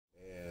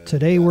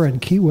Today we're in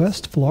Key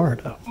West,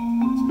 Florida.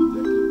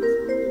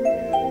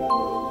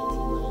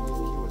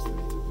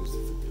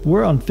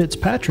 We're on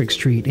Fitzpatrick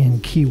Street in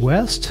Key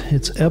West.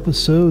 It's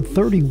episode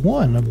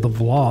 31 of the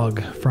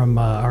vlog from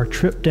our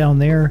trip down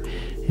there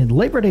in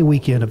Labor Day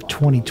weekend of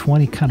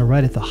 2020, kind of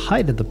right at the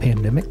height of the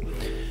pandemic.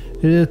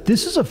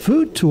 This is a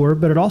food tour,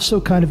 but it also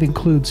kind of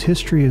includes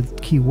history of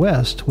Key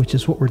West, which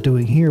is what we're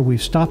doing here.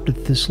 We've stopped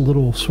at this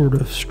little sort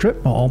of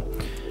strip mall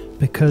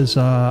because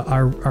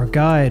our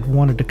guide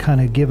wanted to kind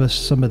of give us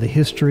some of the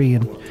history,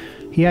 and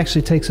he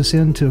actually takes us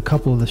into a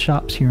couple of the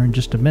shops here in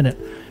just a minute.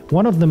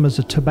 One of them is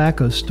a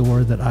tobacco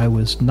store that I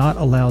was not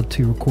allowed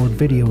to record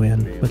video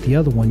in, but the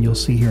other one you'll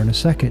see here in a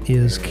second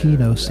is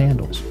Kino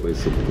Sandals. We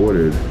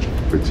supported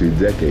for 2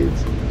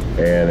 decades,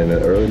 and in the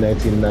early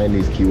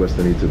 1990s, Key West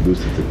needed to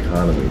boost its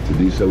economy. To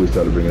do so, we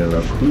started bringing in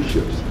our cruise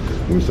ships.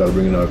 When we started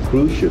bringing in our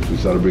cruise ships, we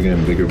started bringing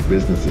in bigger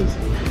businesses,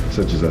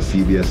 such as our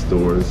CVS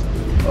stores,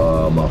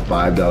 our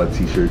 $5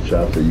 t-shirt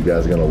shops that you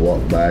guys are gonna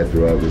walk by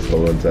throughout this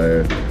whole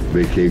entire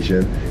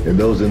vacation. And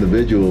those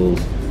individuals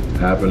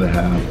happen to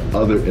have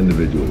other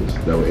individuals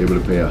that were able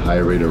to pay a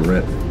higher rate of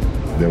rent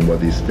than what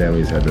these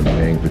families have been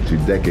paying for 2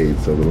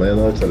 decades. So the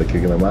landlords started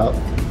kicking them out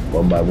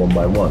one by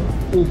one.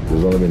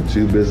 There's only been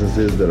 2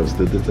 businesses that have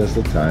stood the test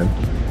of time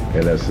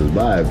and have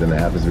survived, and it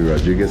happens to be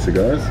Rodriguez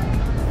Cigars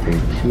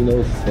and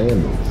Kino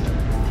Sandals.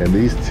 And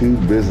these 2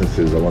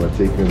 businesses, I want to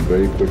take them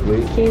very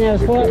quickly.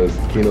 Kino's because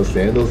what? Kino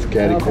Sandals,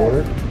 caddy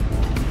corner.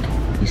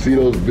 You see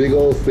those big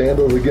old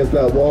sandals against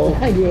that wall?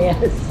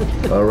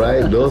 Yes. All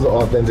right, those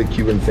are authentic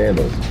Cuban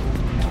sandals.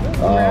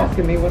 You're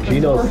asking me what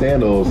Kino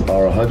Sandals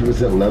are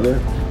 100% leather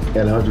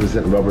and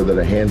 100% rubber that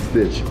are hand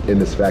stitched in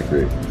this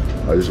factory.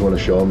 I just want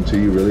to show them to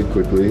you really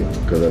quickly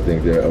because I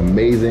think they're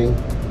amazing,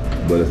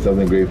 but it's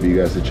something great for you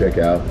guys to check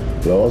out.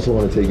 But I also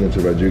want to take you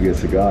into Rodriguez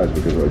Cigars,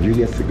 because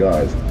Rodriguez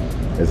Cigars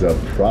is a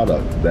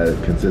product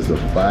that consists of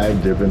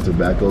 5 different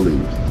tobacco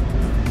leaves,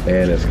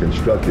 and it's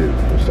constructed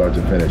from start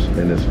to finish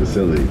in this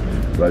facility.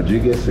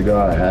 Rodriguez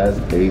Cigar has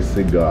a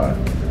cigar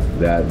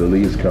that the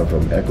leaves come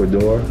from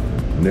Ecuador,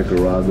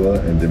 Nicaragua,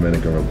 and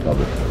Dominican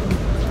Republic.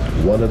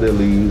 One of their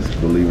leaves,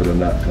 believe it or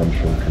not, comes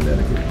from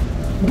Connecticut.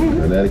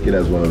 Connecticut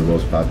has one of the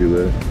most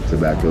popular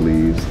tobacco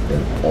leaves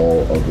in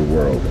all of the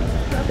world.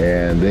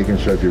 And they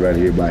construct it right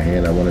here by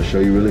hand. I want to show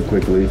you really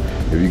quickly.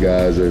 If you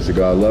guys are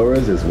cigar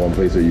lovers, it's one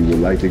place where you would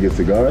like to get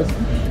cigars.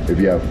 If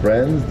you have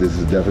friends, this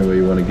is definitely where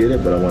you want to get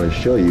it, but I want to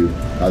show you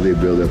how they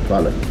build their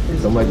product.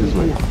 Come right this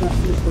way.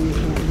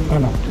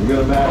 We're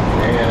going to map,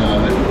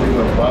 and